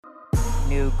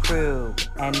New crew,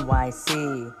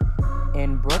 NYC,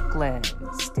 in Brooklyn,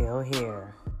 still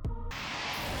here.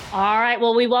 All right,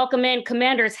 well, we welcome in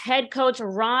Commanders head coach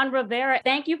Ron Rivera.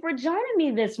 Thank you for joining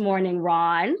me this morning,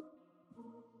 Ron.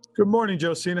 Good morning,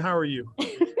 Josina. How are you?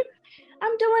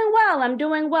 I'm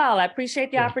doing well. I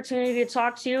appreciate the opportunity to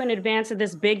talk to you in advance of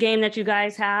this big game that you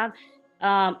guys have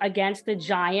against the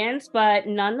Giants. But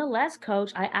nonetheless,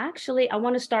 Coach, I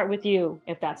want to start with you,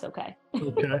 if that's okay.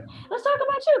 Okay. Let's talk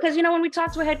about you. Because, when we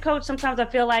talk to a head coach, sometimes I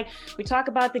feel like we talk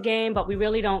about the game, but we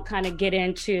really don't kind of get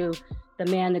into the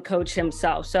man, the coach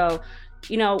himself. So,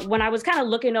 when I was kind of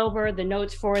looking over the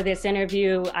notes for this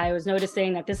interview, I was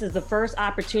noticing that this is the first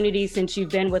opportunity since you've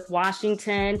been with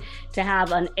Washington to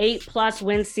have an 8+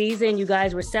 win season. You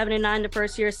guys were 7-9 the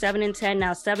first year, 7-10,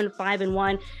 now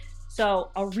 7-5-1.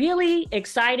 So a really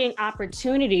exciting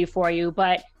opportunity for you.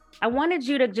 But I wanted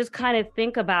you to just kind of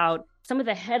think about some of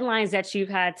the headlines that you've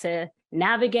had to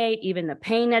navigate, even the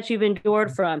pain that you've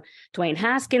endured from Dwayne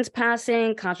Haskins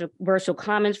passing, controversial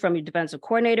comments from your defensive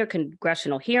coordinator,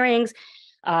 congressional hearings,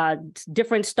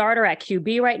 different starter at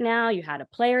QB right now. You had a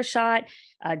player shot,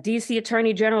 DC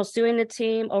Attorney General suing the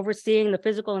team, overseeing the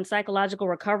physical and psychological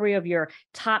recovery of your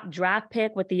top draft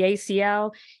pick with the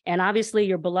ACL, and obviously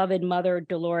your beloved mother,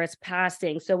 Dolores,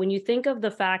 passing. So when you think of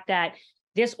the fact that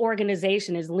this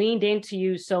organization has leaned into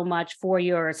you so much for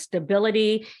your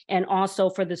stability and also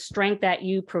for the strength that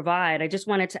you provide, I just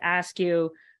wanted to ask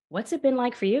you, what's it been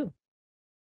like for you?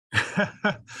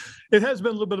 It has been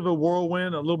a little bit of a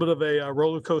whirlwind, a little bit of a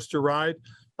roller coaster ride.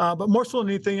 But more so than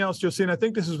anything else, Josina, I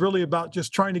think this is really about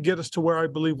just trying to get us to where I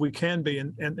believe we can be.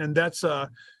 And that's a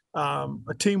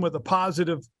team with a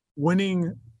positive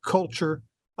winning culture,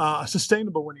 a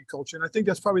sustainable winning culture. And I think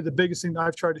that's probably the biggest thing that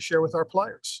I've tried to share with our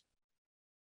players.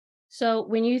 So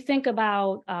when you think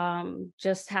about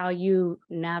just how you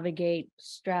navigate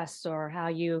stress or how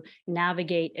you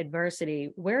navigate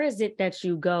adversity, where is it that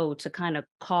you go to kind of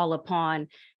call upon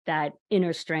that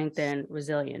inner strength and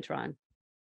resilience, Ron?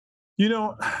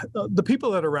 The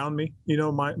people that are around me,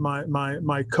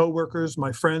 my coworkers,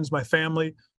 my friends, my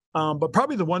family, but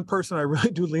probably the one person I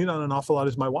really do lean on an awful lot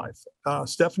is my wife.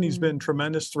 Stephanie's been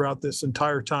tremendous throughout this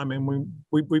entire time, and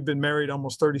we've been married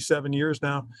almost 37 years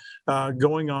now,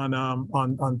 going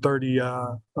on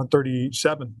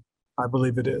 37, I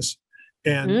believe it is.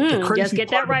 And the crazy just get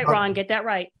that right, Ron. Get that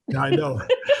right. I know.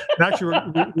 And actually,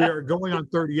 we are going on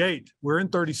 38. We're in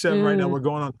 37 right now. We're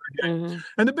going on 38. Mm-hmm.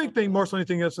 And the big thing, more than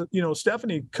anything, is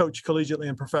Stephanie coached collegiately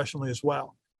and professionally as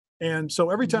well. And so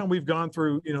every time we've gone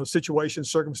through,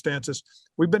 situations, circumstances,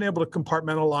 we've been able to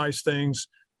compartmentalize things,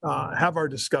 have our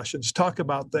discussions, talk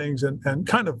about things, and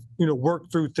kind of,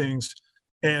 work through things.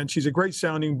 And she's a great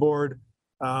sounding board.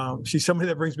 She's somebody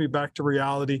that brings me back to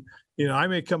reality. I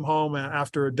may come home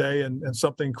after a day and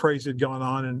something crazy had gone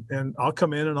on, and I'll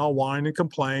come in and I'll whine and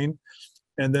complain.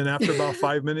 And then after about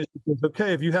 5 minutes, she says,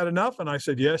 "Okay, have you had enough?" And I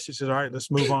said, "Yes." She said, "All right,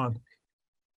 let's move on."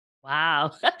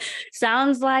 Wow.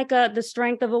 Sounds like the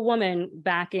strength of a woman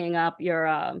backing up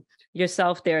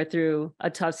yourself there through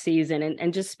a tough season.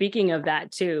 And just speaking of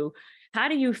that too, how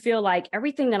do you feel like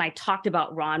everything that I talked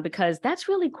about, Ron, because that's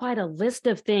really quite a list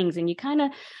of things and you kind of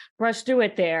brushed through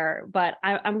it there. But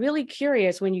I'm really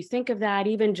curious when you think of that,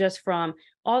 even just from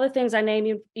all the things I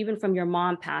named, even from your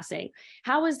mom passing,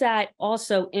 how has that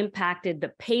also impacted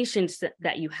the patience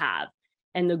that you have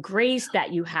and the grace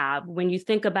that you have when you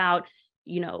think about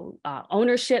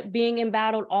ownership being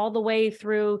embattled all the way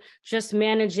through just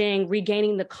managing,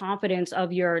 regaining the confidence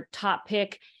of your top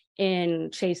pick in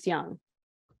Chase Young?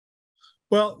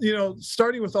 Well,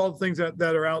 starting with all the things that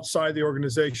are outside the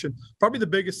organization, probably the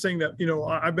biggest thing that,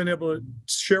 I've been able to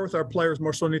share with our players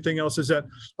more so than anything else is that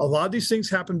a lot of these things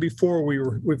happened before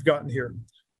we've gotten here.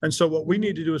 And so what we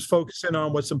need to do is focus in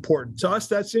on what's important. To us,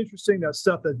 that's interesting. That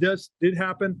stuff that did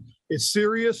happen is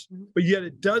serious, but yet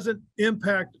it doesn't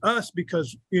impact us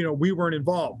because, we weren't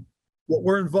involved. What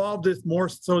we're involved with more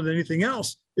so than anything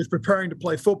else is preparing to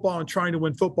play football and trying to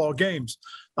win football games.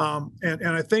 And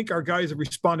I think our guys have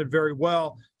responded very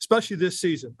well, especially this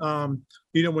season.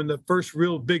 When the first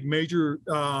real big major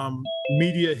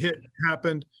media hit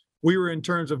happened, we were in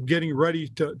terms of getting ready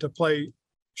to play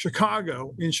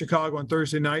in Chicago on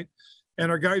Thursday night,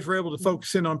 and our guys were able to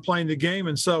focus in on playing the game.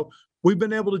 And so we've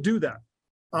been able to do that.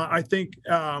 I think,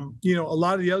 a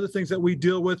lot of the other things that we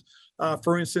deal with,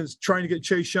 for instance, trying to get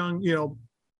Chase Young,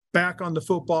 back on the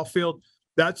football field,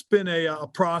 that's been a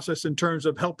process in terms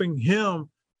of helping him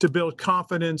to build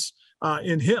confidence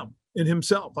in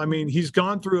himself. I mean, he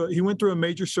went through a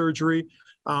major surgery.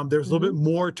 There's a little bit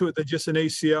more to it than just an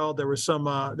ACL. There was some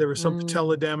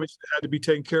patella damage that had to be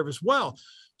taken care of as well.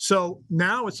 So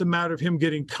now it's a matter of him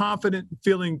getting confident,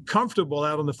 feeling comfortable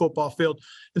out on the football field.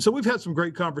 And so we've had some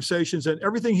great conversations, and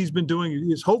everything he's been doing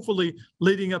is hopefully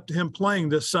leading up to him playing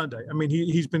this Sunday. I mean,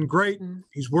 he's been great.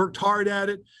 He's worked hard at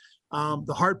it.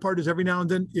 The hard part is every now and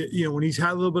then, when he's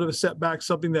had a little bit of a setback,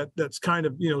 something that's kind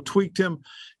of, tweaked him,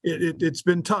 it's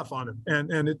been tough on him.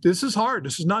 And this is hard.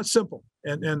 This is not simple.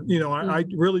 I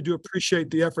really do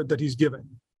appreciate the effort that he's giving.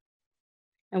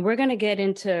 And we're going to get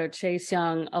into Chase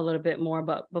Young a little bit more.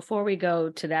 But before we go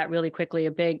to that really quickly,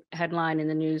 a big headline in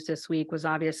the news this week was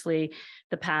obviously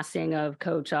the passing of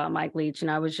Coach Mike Leach. And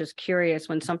I was just curious,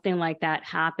 when something like that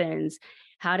happens,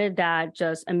 how did that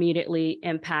just immediately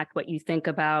impact what you think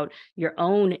about your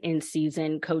own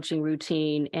in-season coaching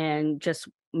routine, and just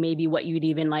maybe what you'd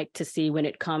even like to see when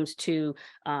it comes to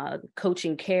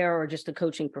coaching care or just the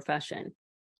coaching profession?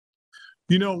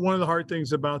 One of the hard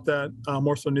things about that,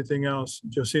 more so than anything else,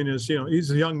 Josine, is,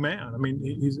 he's a young man. I mean,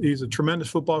 he's a tremendous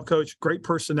football coach, great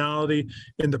personality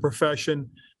in the profession.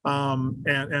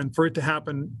 And for it to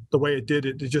happen the way it did,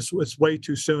 it's way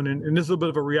too soon. And this is a little bit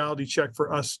of a reality check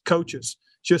for us coaches,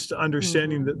 just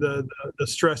understanding the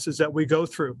stresses that we go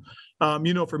through.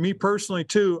 For me personally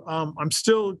too, I'm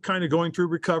still kind of going through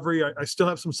recovery. I still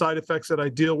have some side effects that I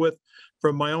deal with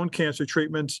from my own cancer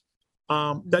treatments.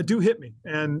 That do hit me,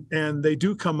 and they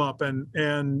do come up, and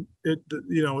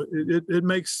it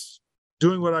makes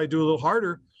doing what I do a little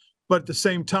harder. But at the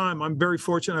same time, I'm very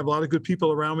fortunate. I have a lot of good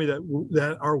people around me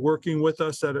that are working with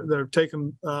us, that have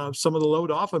taken some of the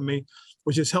load off of me,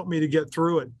 which has helped me to get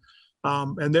through it.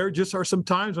 And there just are some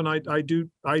times when I do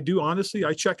honestly,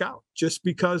 I check out, just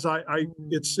because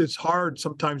it's hard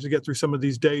sometimes to get through some of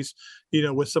these days,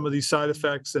 with some of these side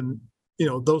effects and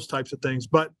those types of things.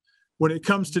 But when it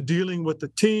comes to dealing with the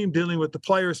team, dealing with the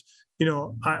players,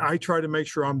 I try to make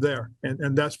sure I'm there.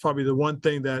 And that's probably the one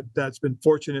thing that's been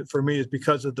fortunate for me, is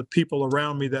because of the people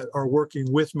around me that are working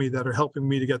with me, that are helping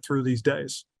me to get through these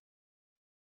days.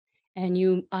 And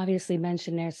you obviously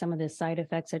mentioned there some of the side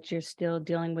effects that you're still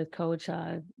dealing with, Coach.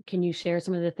 Can you share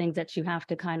some of the things that you have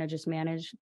to kind of just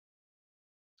manage?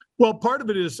 Well, part of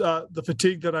it is the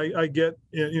fatigue that I get.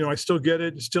 I still get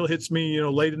it. It still hits me,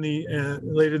 late in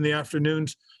the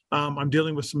afternoons. I'm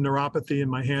dealing with some neuropathy in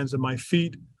my hands and my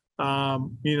feet.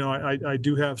 I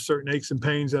do have certain aches and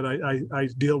pains that I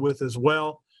deal with as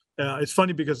well. It's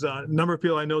funny because a number of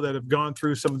people I know that have gone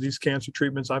through some of these cancer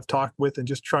treatments I've talked with, and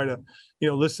just try to,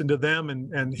 listen to them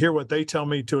and hear what they tell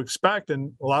me to expect.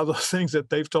 And a lot of those things that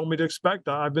they've told me to expect,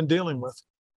 I've been dealing with.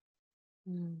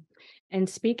 And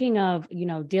speaking of,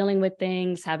 dealing with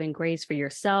things, having grace for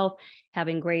yourself,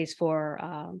 having grace for,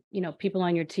 people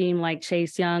on your team like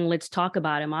Chase Young, let's talk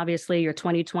about him. Obviously, your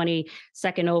 2020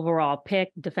 second overall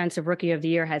pick, Defensive Rookie of the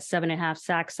Year, had 7.5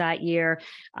 sacks that year,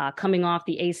 coming off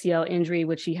the ACL injury,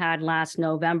 which he had last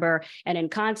November. And in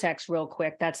context, real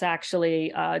quick, that's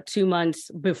actually 2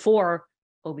 months before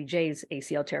OBJ's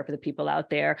ACL tear for the people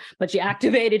out there, but you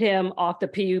activated him off the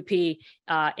PUP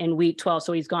in week 12.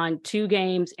 So he's gone 2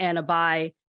 games and a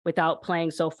bye without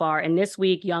playing so far. And this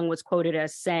week, Young was quoted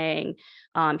as saying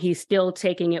he's still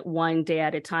taking it one day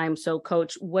at a time. So,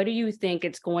 Coach, what do you think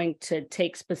it's going to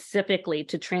take specifically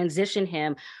to transition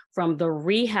him from the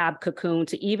rehab cocoon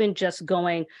to even just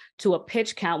going to a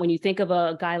pitch count? When you think of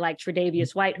a guy like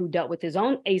Tre'Davious White, who dealt with his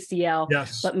own ACL,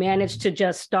 but managed to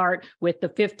just start with the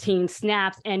 15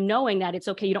 snaps, and knowing that it's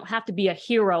okay, you don't have to be a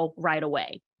hero right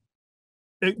away.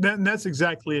 That's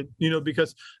exactly it,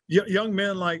 because young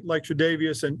men like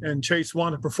Tre'Davious and Chase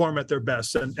want to perform at their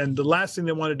best. And the last thing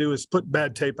they want to do is put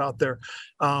bad tape out there.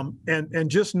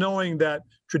 And just knowing that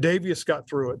Tre'Davious got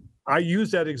through it. I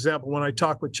used that example when I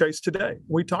talked with Chase today.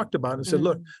 We talked about it and said,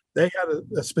 look, they had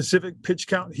a specific pitch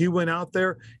count. He went out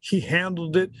there, he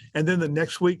handled it. And then the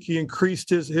next week he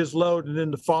increased his load. And then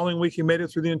the following week he made it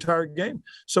through the entire game.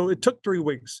 So it took 3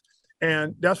 weeks.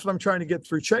 And that's what I'm trying to get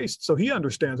through Chase, so he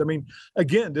understands. I mean,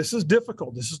 again, this is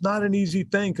difficult. This is not an easy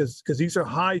thing, because these are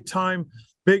high-time,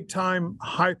 big-time,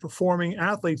 high-performing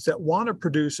athletes that want to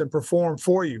produce and perform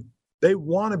for you. They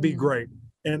want to be great,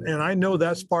 and I know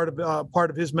that's part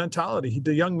of his mentality.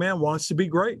 The young man wants to be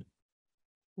great.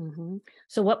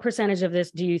 So, what percentage of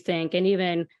this do you think, and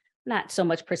even not so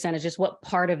much percentages, what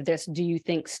part of this do you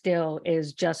think still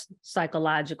is just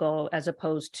psychological as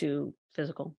opposed to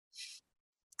physical?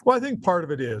 Well, I think part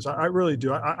of it is. I really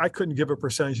do. I couldn't give a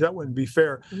percentage. That wouldn't be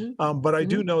fair. But I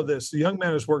do know this. The young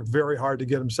man has worked very hard to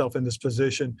get himself in this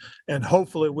position. And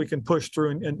hopefully we can push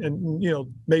through.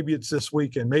 And maybe it's this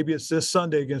weekend. Maybe it's this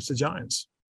Sunday against the Giants.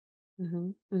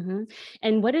 And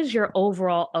what is your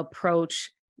overall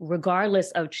approach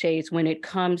regardless of Chase, when it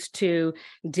comes to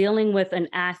dealing with an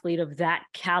athlete of that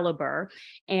caliber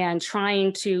and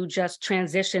trying to just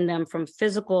transition them from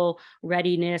physical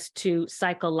readiness to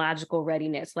psychological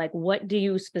readiness? Like, what do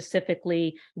you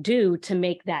specifically do to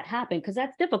make that happen? Because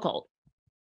that's difficult.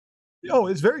 Oh,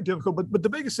 it's very difficult, but the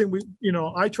biggest thing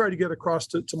I try to get across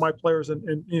to my players,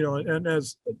 and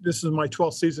as this is my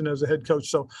 12th season as a head coach,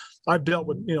 so I've dealt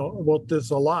with this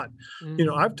a lot.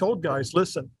 I've told guys,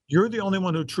 listen, you're the only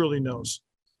one who truly knows.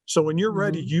 So when you're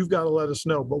ready, you've got to let us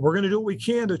know. But we're going to do what we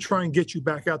can to try and get you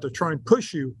back out there, try and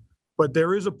push you. But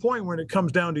there is a point when it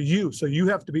comes down to you. So you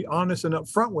have to be honest and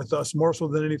upfront with us more so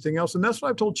than anything else. And that's what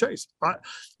I've told Chase.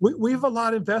 We've a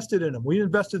lot invested in him. We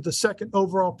invested the second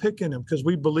overall pick in him because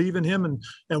we believe in him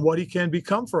and what he can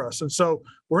become for us. And so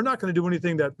we're not going to do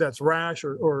anything that's rash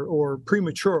or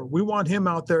premature. We want him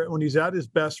out there when he's at his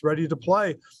best, ready to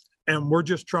play. And we're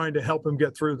just trying to help him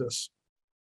get through this.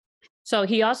 So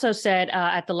he also said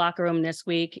at the locker room this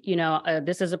week,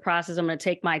 this is a process. I'm going to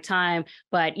take my time,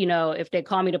 but, if they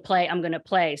call me to play, I'm going to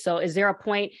play. So is there a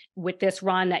point with this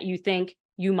run that you think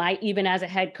you might, even as a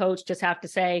head coach, just have to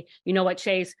say, you know what,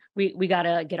 Chase, we got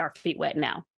to get our feet wet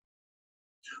now?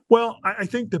 Well, I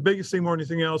think the biggest thing more than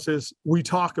anything else is we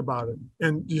talk about it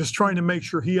and just trying to make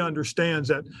sure he understands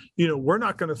that, we're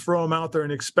not going to throw him out there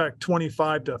and expect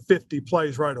 25 to 50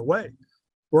 plays right away.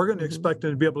 We're going to expect him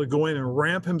to be able to go in and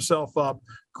ramp himself up,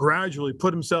 gradually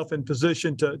put himself in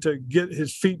position to get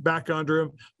his feet back under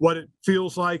him, what it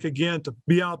feels like, again, to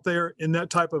be out there in that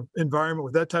type of environment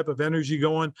with that type of energy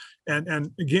going.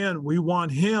 And again, we want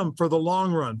him for the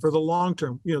long run, for the long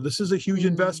term. This is a huge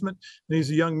investment, and he's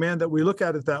a young man that we look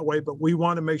at it that way, but we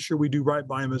want to make sure we do right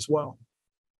by him as well.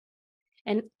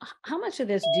 And how much of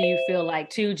this do you feel like,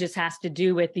 too, just has to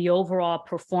do with the overall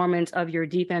performance of your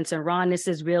defense? And Ron, this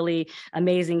is really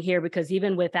amazing here because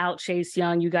even without Chase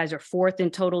Young, you guys are fourth in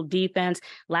total defense.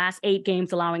 Last 8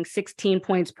 games allowing 16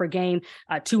 points per game,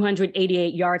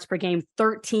 288 yards per game,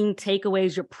 13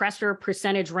 takeaways. Your pressure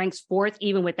percentage ranks 4th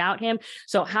even without him.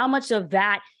 So how much of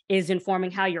that is informing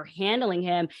how you're handling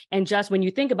him? And just when you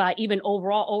think about even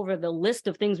overall over the list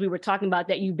of things we were talking about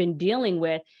that you've been dealing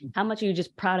with, how much are you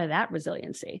just proud of that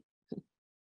resiliency?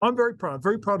 I'm very proud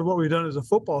of what we've done as a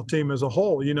football team as a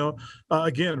whole.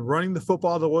 Again, running the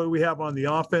football the way we have on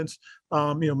the offense,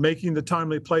 making the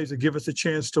timely plays that give us a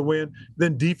chance to win.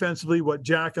 Then defensively, what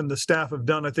Jack and the staff have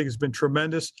done, I think, has been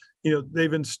tremendous.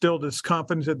 They've instilled this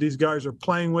confidence that these guys are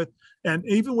playing with. And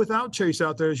even without Chase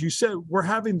out there, as you said, we're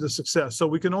having the success. So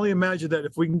we can only imagine that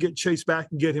if we can get Chase back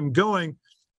and get him going,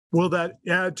 will that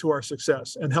add to our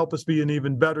success and help us be an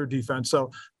even better defense?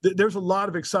 So there's a lot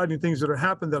of exciting things that are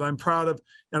happening that I'm proud of,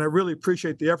 and I really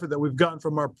appreciate the effort that we've gotten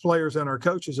from our players and our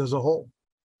coaches as a whole.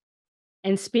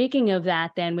 And speaking of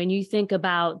that, then, when you think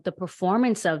about the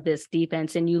performance of this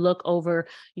defense and you look over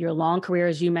your long career,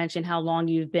 as you mentioned, how long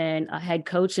you've been a head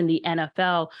coach in the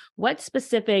NFL, what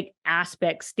specific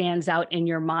aspect stands out in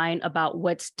your mind about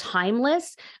what's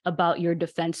timeless about your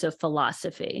defensive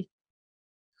philosophy?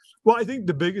 Well, I think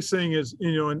the biggest thing is,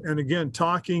 and again,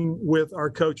 talking with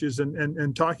our coaches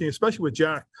and talking, especially with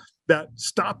Jack, that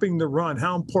stopping the run,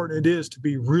 how important it is to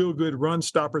be real good run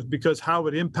stoppers because how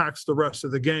it impacts the rest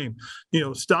of the game.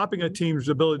 Stopping a team's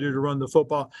ability to run the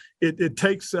football, it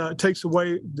takes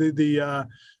away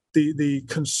the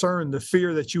concern, the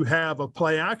fear that you have of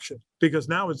play action, because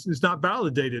now it's not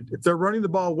validated. If they're running the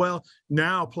ball well,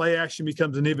 now play action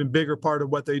becomes an even bigger part of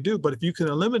what they do. But if you can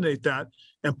eliminate that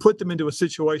and put them into a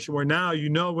situation where now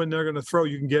when they're going to throw,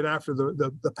 you can get after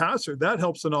the passer, that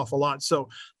helps an awful lot. So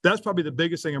that's probably the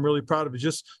biggest thing I'm really proud of is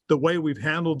just the way we've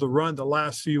handled the run the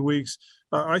last few weeks.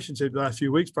 I shouldn't say the last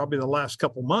few weeks, probably the last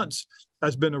couple months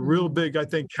has been a real big, I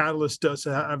think, catalyst to us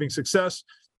having success.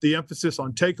 The emphasis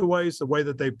on takeaways, the way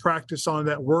that they practice on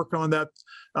that, work on that,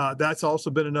 that's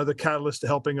also been another catalyst to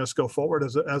helping us go forward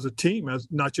as a team, as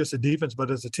not just a defense,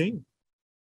 but as a team.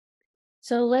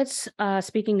 So let's,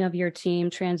 speaking of your team,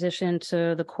 transition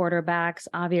to the quarterbacks.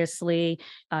 Obviously,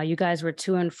 you guys were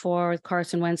 2-4 with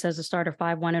Carson Wentz as a starter,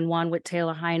 5-1-1 with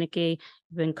Taylor Heineke.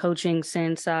 You've been coaching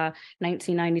since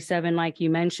 1997, like you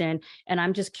mentioned. And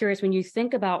I'm just curious, when you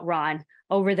think about Ron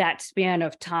over that span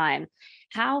of time,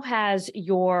 how has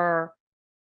your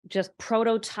just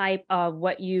prototype of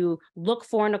what you look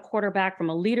for in a quarterback from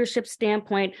a leadership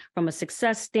standpoint, from a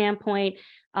success standpoint,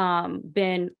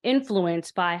 been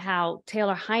influenced by how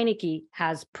Taylor Heineke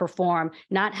has performed,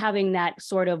 not having that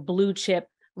sort of blue chip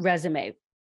resume?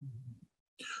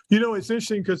 It's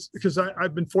interesting because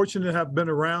I've been fortunate to have been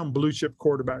around blue chip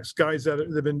quarterbacks, guys that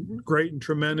have been great and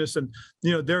tremendous, and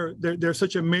they're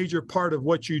such a major part of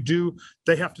what you do.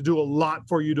 They have to do a lot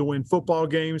for you to win football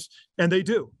games, and they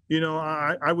do.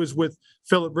 I was with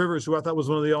Phillip Rivers, who I thought was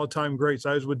one of the all-time greats.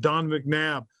 I was with Don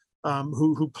McNabb,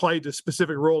 who played the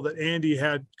specific role that Andy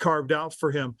had carved out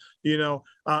for him.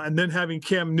 And then having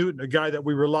Cam Newton, a guy that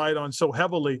we relied on so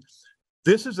heavily.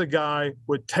 This is a guy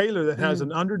with Taylor that has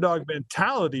an underdog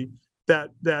mentality that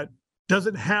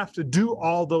doesn't have to do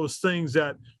all those things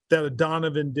that a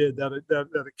Donovan did, that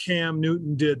a Cam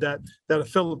Newton did, that a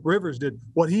Phillip Rivers did.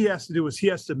 What he has to do is he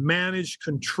has to manage,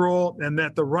 control, and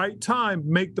at the right time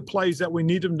make the plays that we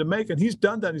need him to make. And he's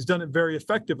done that. He's done it very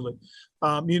effectively.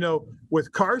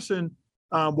 With Carson,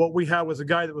 what we had was a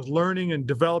guy that was learning and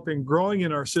developing, growing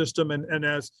in our system, and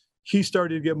as he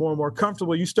started to get more and more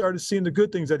comfortable, you started seeing the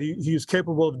good things that he is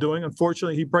capable of doing.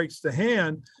 Unfortunately, he breaks the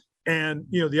hand, and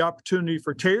the opportunity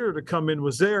for Taylor to come in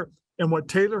was there. And what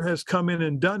Taylor has come in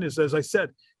and done is, as I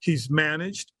said, he's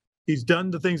managed, he's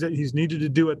done the things that he's needed to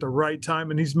do at the right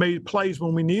time, and he's made plays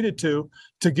when we needed to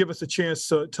give us a chance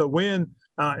to win.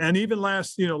 And even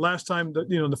last time,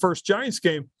 the first Giants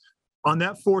game, on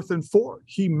that 4th and 4,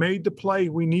 he made the play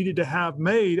we needed to have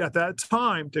made at that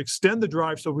time to extend the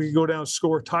drive so we could go down,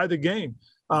 score, tie the game,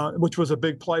 which was a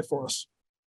big play for us.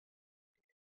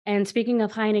 And speaking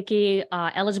of Heineke,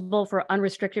 eligible for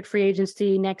unrestricted free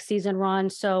agency next season, Ron.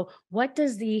 So what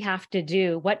does he have to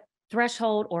do? What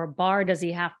threshold or bar does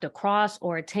he have to cross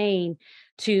or attain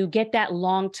to get that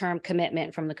long-term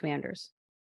commitment from the Commanders?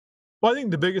 Well, I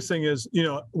think the biggest thing is,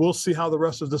 we'll see how the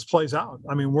rest of this plays out.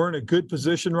 I mean, we're in a good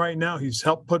position right now. He's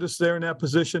helped put us there in that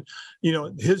position.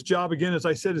 His job, again, as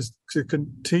I said, is to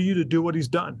continue to do what he's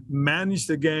done, manage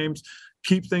the games,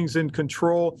 keep things in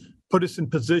control, put us in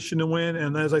position to win.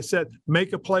 And as I said,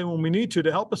 make a play when we need to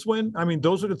help us win. I mean,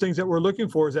 those are the things that we're looking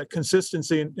for, is that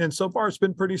consistency. And so far, it's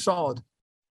been pretty solid.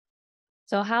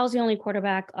 So how's the only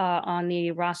quarterback on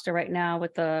the roster right now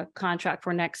with the contract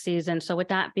for next season? So with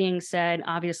that being said,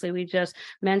 obviously we just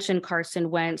mentioned Carson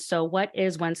Wentz. So what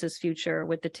is Wentz's future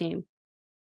with the team?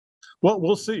 Well,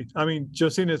 we'll see. I mean,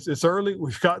 Josina, it's early.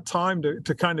 We've got time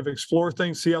to kind of explore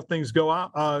things, see how things go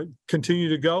out, continue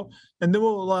to go. And then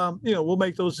we'll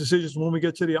make those decisions when we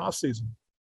get to the offseason.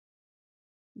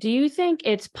 Do you think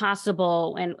it's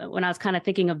possible, and when I was kind of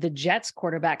thinking of the Jets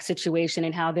quarterback situation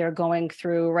and how they're going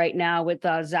through right now with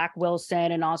Zach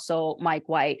Wilson and also Mike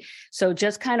White, so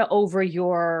just kind of over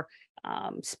your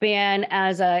span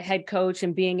as a head coach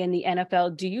and being in the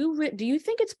NFL, do you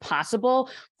think it's possible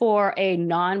for a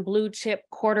non-blue chip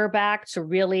quarterback to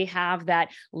really have that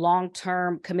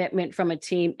long-term commitment from a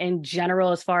team in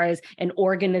general, as far as an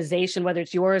organization, whether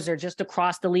it's yours or just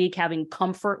across the league, having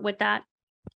comfort with that?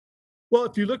 Well,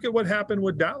 if you look at what happened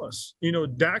with Dallas,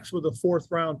 Dak's was a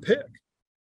 4th-round pick.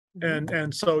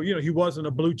 And so, he wasn't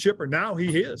a blue chipper. Now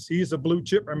he is. He's a blue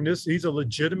chipper. I mean, he's a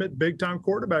legitimate big-time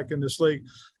quarterback in this league.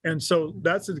 And so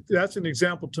that's an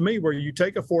example to me where you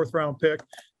take a 4th-round pick,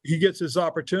 he gets his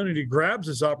opportunity, grabs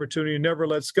his opportunity, and never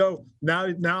lets go.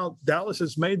 Now Dallas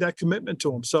has made that commitment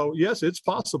to him. So, yes, it's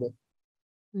possible.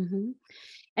 Mm-hmm.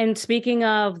 And speaking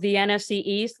of the NFC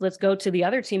East, let's go to the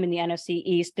other team in the NFC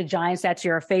East, the Giants that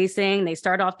you're facing. They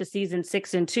start off the season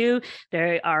 6-2.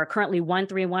 They are currently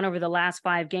 1-3-1 over the last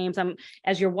 5 games.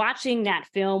 As you're watching that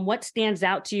film, what stands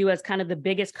out to you as kind of the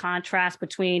biggest contrast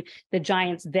between the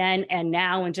Giants then and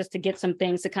now? And just to get some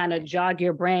things to kind of jog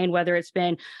your brain, whether it's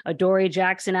been Adoree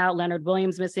Jackson out, Leonard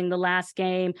Williams missing the last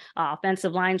game,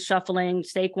 offensive line shuffling,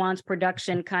 Saquon's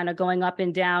production kind of going up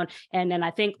and down. And then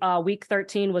I think week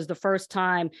 13 was the first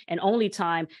time and only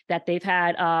time that they've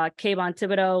had Kayvon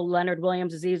Thibodeau, Leonard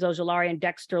Williams, Azeez Ojulari, and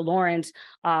Dexter Lawrence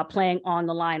playing on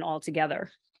the line all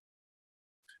together.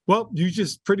 Well, you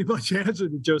just pretty much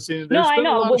answered it, Josina. No, I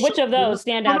know. But which of those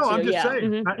stand out to you? I'm just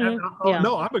saying. Mm-hmm.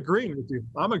 No, I'm agreeing with you.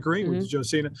 I'm agreeing with you,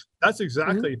 Josina. That's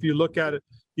exactly, if you look at it,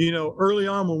 early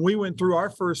on when we went through our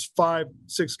first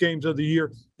 5-6 games of the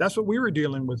year, that's what we were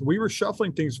dealing with. We were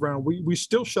shuffling things around. We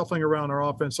still shuffling around our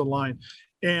offensive line.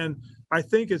 And I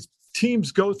think it's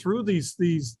teams go through these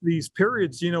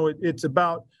periods, it's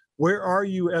about where are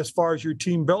you as far as your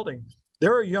team building.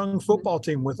 They're a young football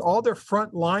team with all their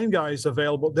front line guys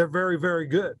available. They're very, very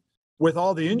good. With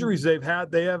all the injuries they've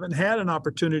had, they haven't had an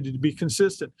opportunity to be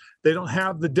consistent. They don't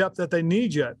have the depth that they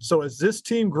need yet. So as this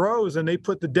team grows and they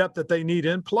put the depth that they need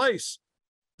in place,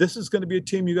 this is going to be a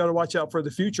team you got to watch out for the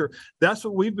future. That's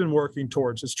what we've been working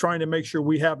towards, is trying to make sure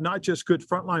we have not just good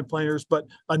frontline players, but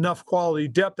enough quality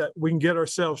depth that we can get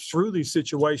ourselves through these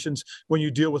situations when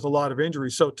you deal with a lot of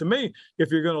injuries. So to me,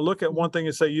 if you're going to look at one thing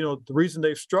and say, the reason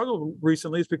they've struggled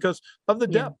recently is because of the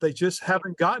depth. They just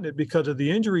haven't gotten it because of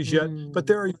the injuries yet, but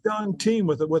they're a young team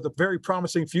with a very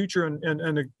promising future.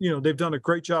 And they've done a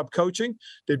great job coaching.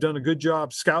 They've done a good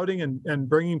job scouting and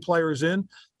bringing players in,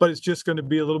 but it's just going to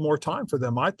be a little more time for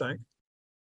them, I think.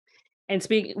 And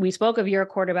we spoke of your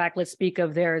quarterback. Let's speak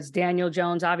of theirs. Daniel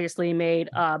Jones obviously made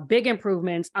big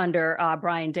improvements under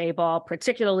Brian Daboll,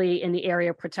 particularly in the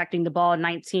area of protecting the ball.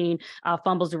 19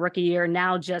 fumbles the rookie year,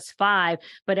 now just 5.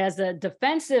 But as a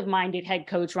defensive-minded head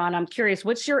coach, Ron, I'm curious,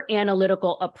 what's your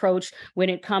analytical approach when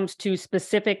it comes to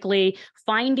specifically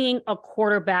finding a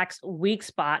quarterback's weak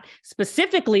spot?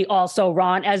 Specifically also,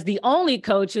 Ron, as the only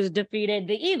coach who's defeated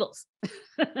the Eagles.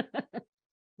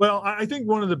 Well, I think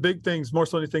one of the big things, more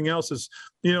so than anything else, is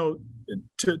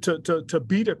to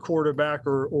beat a quarterback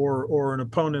or an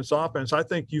opponent's offense. I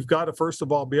think you've got to first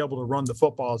of all be able to run the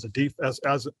football as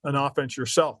an offense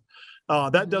yourself.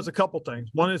 That does a couple things.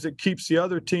 One is it keeps the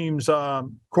other team's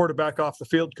quarterback off the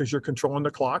field because you're controlling the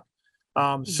clock.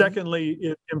 Secondly,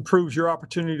 it improves your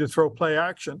opportunity to throw play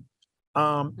action.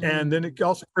 And then it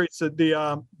also creates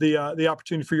the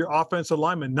opportunity for your offensive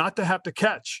linemen not to have to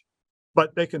catch,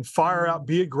 but they can fire out,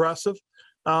 be aggressive.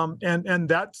 And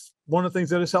that's one of the things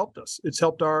that has helped us. It's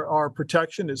helped our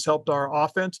protection. It's helped our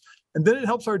offense. And then it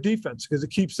helps our defense because it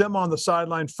keeps them on the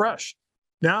sideline fresh.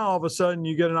 Now, all of a sudden,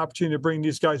 you get an opportunity to bring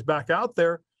these guys back out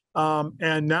there.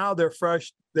 And now they're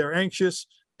fresh. They're anxious.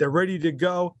 They're ready to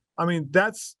go. I mean,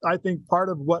 that's, I think, part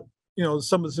of what,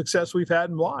 some of the success we've had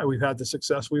and why we've had the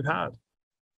success we've had.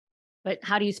 But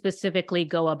how do you specifically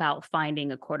go about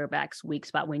finding a quarterback's weak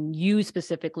spot when you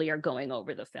specifically are going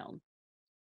over the film?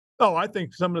 Oh, I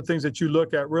think some of the things that you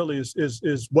look at really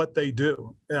is what they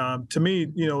do. To me,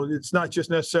 it's not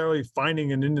just necessarily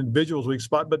finding an individual's weak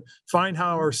spot, but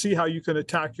see how you can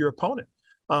attack your opponent.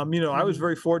 I was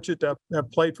very fortunate to have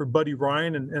played for Buddy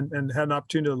Ryan and had an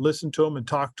opportunity to listen to him and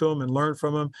talk to him and learn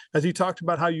from him as he talked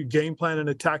about how you game plan and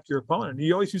attack your opponent.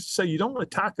 He always used to say, you don't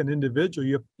attack an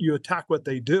individual, you attack what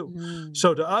they do.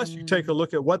 So to us, you take a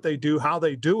look at what they do, how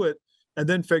they do it, and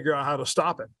then figure out how to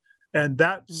stop it. And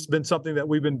that's been something that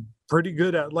we've been pretty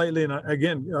good at lately. And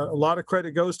again, a lot of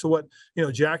credit goes to what,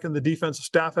 Jack and the defensive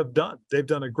staff have done. They've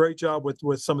done a great job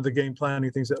with some of the game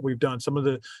planning things that we've done, some of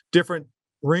the different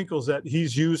wrinkles that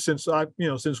he's used since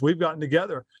we've gotten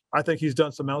together. I think he's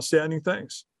done some outstanding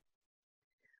things.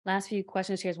 Last few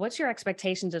questions here is, what's your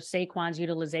expectations of Saquon's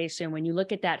utilization when you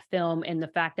look at that film and the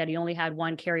fact that he only had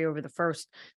 1 carry over the first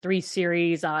 3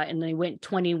 series and then he went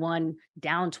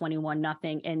down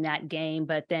 21-0 in that game,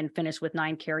 but then finished with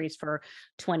 9 carries for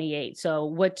 28. So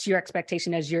what's your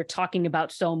expectation as you're talking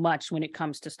about so much when it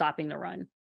comes to stopping the run?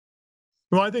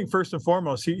 Well, I think first and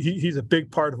foremost, he's a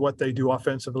big part of what they do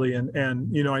offensively. And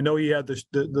I know he had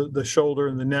the shoulder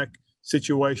and the neck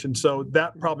situation, so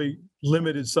that probably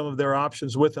limited some of their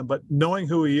options with him. But knowing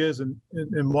who he is and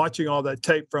watching all that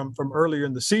tape from earlier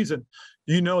in the season,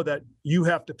 that you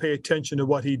have to pay attention to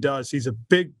what he does. He's a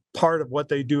big part of what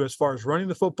they do as far as running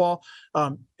the football,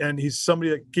 and he's somebody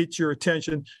that gets your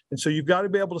attention. And so you've got to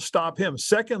be able to stop him.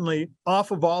 Secondly,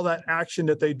 off of all that action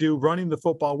that they do running the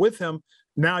football with him,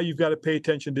 now you've got to pay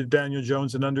attention to Daniel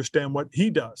Jones and understand what he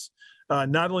does.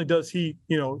 Not only does he,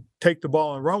 take the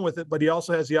ball and run with it, but he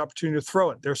also has the opportunity to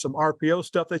throw it. There's some RPO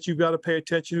stuff that you've got to pay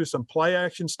attention to, some play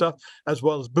action stuff, as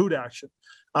well as boot action.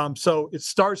 So it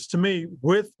starts to me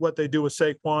with what they do with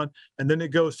Saquon, and then it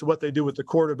goes to what they do with the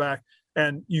quarterback,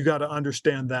 and you got to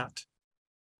understand that.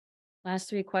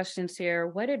 Last 3 questions here.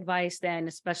 What advice then,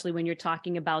 especially when you're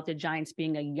talking about the Giants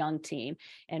being a young team,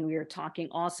 and we were talking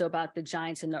also about the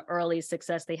Giants and the early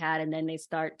success they had, and then they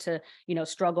start to,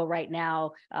 struggle right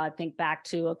now. Think back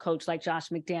to a coach like Josh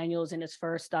McDaniels in his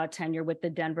first tenure with the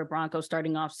Denver Broncos,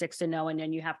 starting off 6-0, and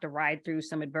then you have to ride through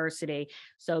some adversity.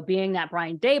 So being that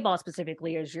Brian Daboll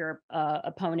specifically is your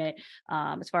opponent,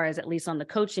 as far as at least on the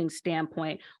coaching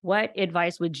standpoint, what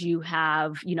advice would you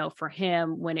have, for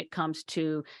him when it comes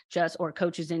to or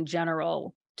coaches in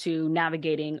general to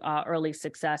navigating early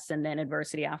success and then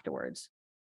adversity afterwards?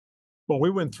 Well, we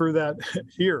went through that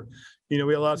here. We had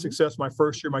a lot of success my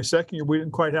first year. My second year, we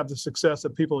didn't quite have the success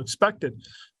that people expected.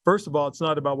 First of all, it's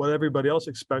not about what everybody else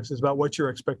expects. It's about what your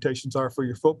expectations are for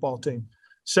your football team.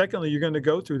 Secondly, you're going to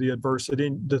go through the adversity.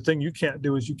 And the thing you can't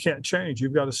do is you can't change.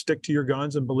 You've got to stick to your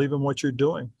guns and believe in what you're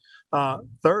doing.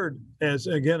 Third, as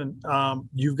again,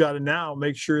 you've got to now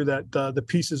make sure that the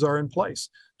pieces are in place.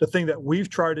 The thing that we've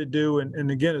tried to do, and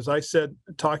again, as I said,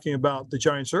 talking about the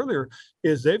Giants earlier,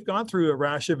 is they've gone through a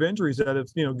rash of injuries that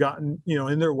have, gotten,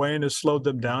 in their way and has slowed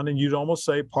them down. And you'd almost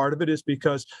say part of it is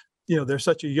because they're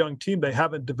such a young team. They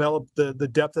haven't developed the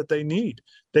depth that they need.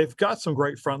 They've got some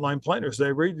great frontline players.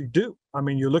 They really do. I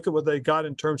mean, you look at what they got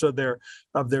in terms of their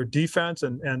defense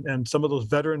and some of those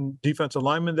veteran defensive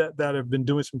linemen that have been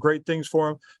doing some great things for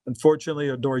them. Unfortunately,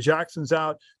 Adoree Jackson's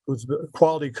out, who's a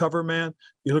quality cover man.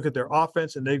 You look at their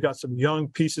offense, and they've got some young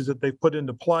pieces that they've put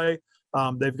into play.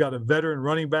 They've got a veteran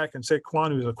running back in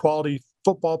Saquon, who's a quality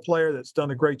football player that's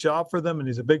done a great job for them, and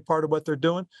he's a big part of what they're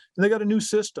doing. And they got a new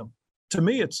system. To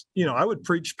me, it's, I would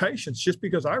preach patience, just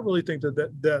because I really think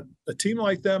that a team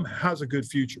like them has a good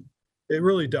future. It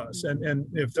really does. And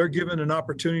if they're given an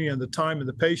opportunity and the time and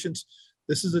the patience,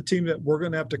 this is a team that we're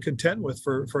going to have to contend with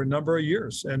for a number of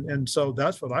years. And so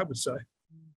that's what I would say.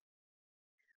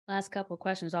 Last couple of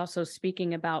questions. Also,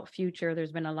 speaking about future,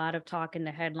 there's been a lot of talk in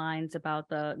the headlines about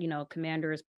the,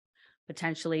 Commanders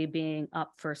potentially being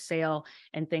up for sale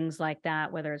and things like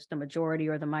that, whether it's the majority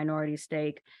or the minority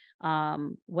stake.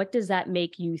 What does that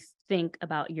make you think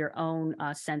about your own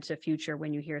sense of future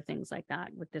when you hear things like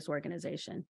that with this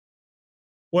organization?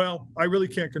 Well, I really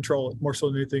can't control it more so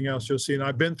than anything else, Josie. And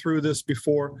I've been through this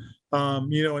before,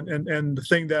 and the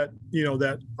thing that,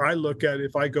 that I look at,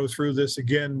 if I go through this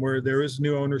again, where there is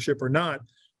new ownership or not,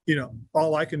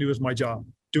 all I can do is my job,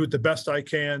 do it the best I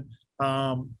can,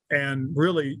 and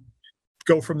really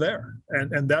go from there.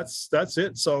 And that's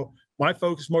it. So my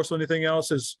focus more so than anything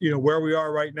else is, where we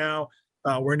are right now.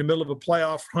 We're in the middle of a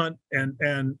playoff hunt,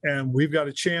 and we've got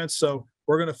a chance. So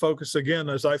we're going to focus again,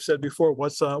 as I've said before,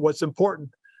 what's important.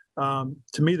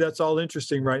 To me, that's all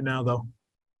interesting right now, though.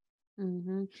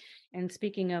 Mm-hmm. And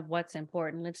speaking of what's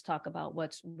important, let's talk about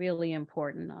what's really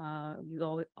important.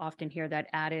 You often hear that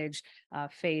adage,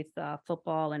 faith,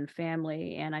 football, and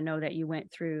family. And I know that you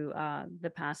went through the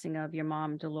passing of your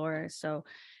mom, Dolores. So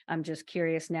I'm just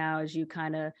curious now, as you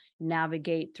kind of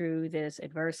navigate through this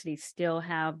adversity, still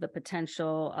have the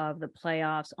potential of the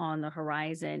playoffs on the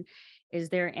horizon. Is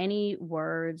there any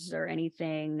words or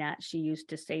anything that she used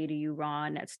to say to you,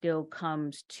 Ron, that still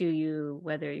comes to you,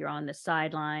 whether you're on the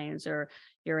sidelines or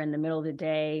you're in the middle of the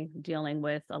day dealing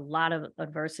with a lot of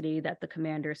adversity that the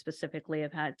Commanders specifically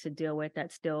have had to deal with,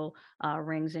 that still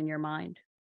rings in your mind?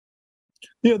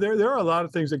 There are a lot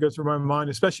of things that go through my mind,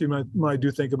 especially when I do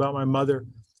think about my mother.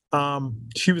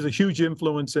 She was a huge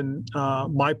influence in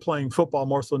my playing football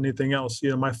more so than anything else.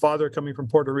 My father, coming from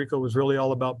Puerto Rico, was really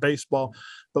all about baseball,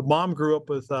 but mom grew up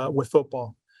with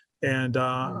football, and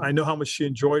I know how much she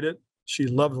enjoyed it. She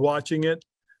loved watching it.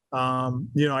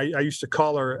 I used to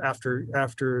call her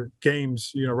after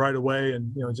games, right away,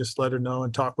 and just let her know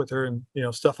and talk with her and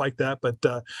stuff like that. But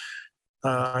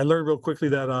I learned real quickly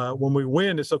that when we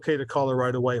win, it's okay to call her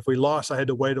right away. If we lost, I had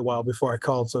to wait a while before I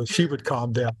called, so she would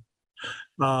calm down.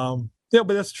 But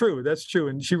that's true. That's true.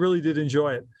 And she really did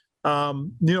enjoy it.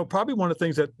 Probably one of the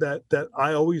things that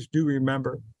I always do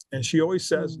remember, and she always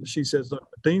says, look,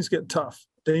 things get tough,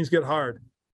 things get hard.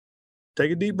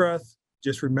 Take a deep breath.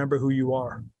 Just remember who you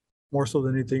are more so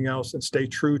than anything else, and stay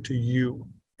true to you.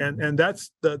 And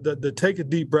that's the take a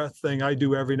deep breath thing I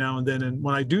do every now and then. And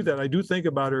when I do that, I do think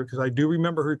about her, because I do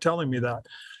remember her telling me that.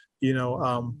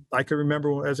 I can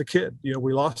remember as a kid,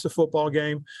 we lost a football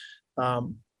game.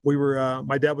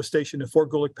 My dad was stationed in Fort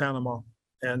Gullick, Panama,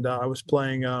 and I was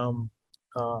playing, I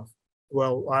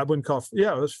wouldn't call it,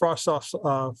 it was frost soft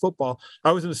football.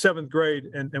 I was in the 7th grade,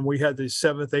 and we had the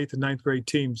 7th, 8th, and 9th grade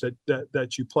teams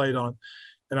that you played on.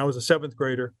 And I was a 7th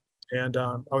grader, and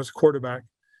I was a quarterback,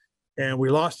 and we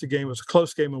lost the game. It was a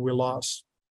close game, and we lost.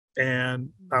 And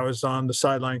I was on the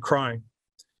sideline crying.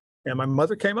 And my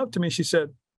mother came up to me. She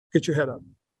said, "Get your head up."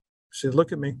 She said,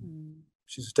 "Look at me."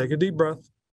 She said, "Take a deep breath.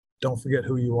 Don't forget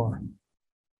who you are."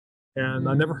 And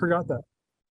I never forgot that.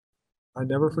 I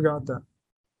never forgot that.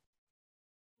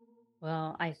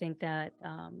 Well, I think that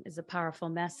is a powerful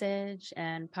message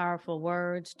and powerful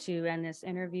words to end this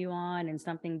interview on, and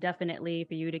something definitely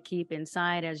for you to keep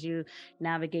inside as you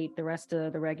navigate the rest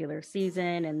of the regular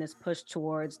season and this push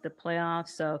towards the playoffs.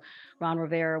 So, Ron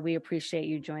Rivera, we appreciate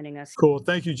you joining us. Cool.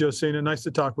 Thank you, Josina. Nice to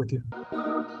talk with you.